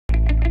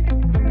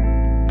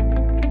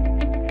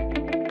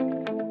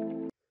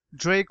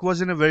Drake was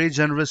in a very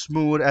generous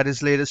mood at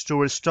his latest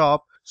tourist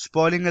stop,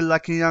 spoiling a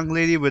lucky young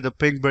lady with a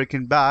pink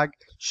Birkin bag.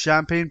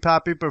 Champagne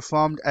Pappy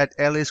performed at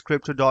LA's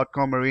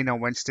Crypto.com Arena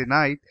Wednesday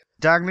night,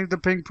 dangling the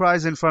pink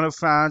prize in front of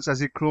fans as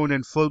he crooned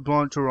in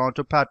full-blown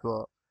Toronto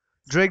patois.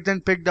 Drake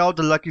then picked out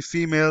the lucky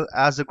female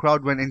as the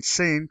crowd went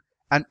insane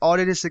and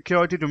ordered his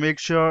security to make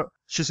sure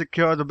she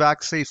secured the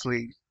bag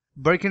safely.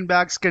 Birkin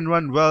bags can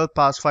run well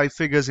past five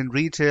figures in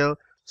retail,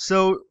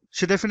 so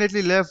she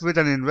definitely left with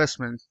an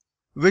investment.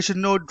 We should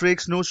note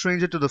Drake's no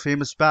stranger to the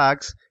famous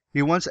bags.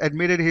 He once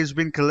admitted he's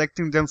been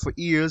collecting them for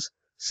years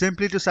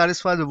simply to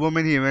satisfy the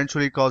woman he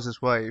eventually calls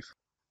his wife.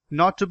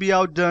 Not to be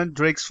outdone,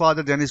 Drake's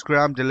father Dennis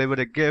Graham delivered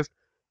a gift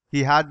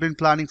he had been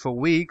planning for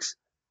weeks,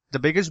 the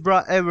biggest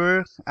bra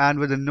ever, and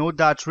with a note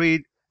that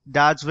read,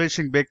 "Dad's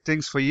wishing big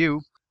things for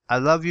you. I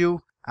love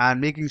you,"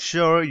 and making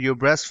sure you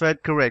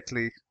breastfed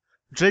correctly.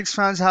 Drake's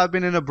fans have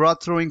been in a bra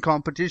throwing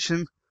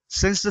competition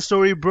since the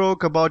story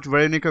broke about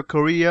Veronica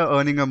Correa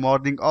earning a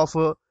modeling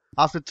offer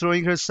after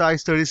throwing her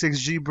size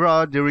 36G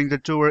bra during the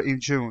tour in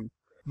June.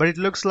 But it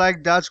looks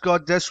like Dad's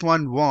got this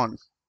one won.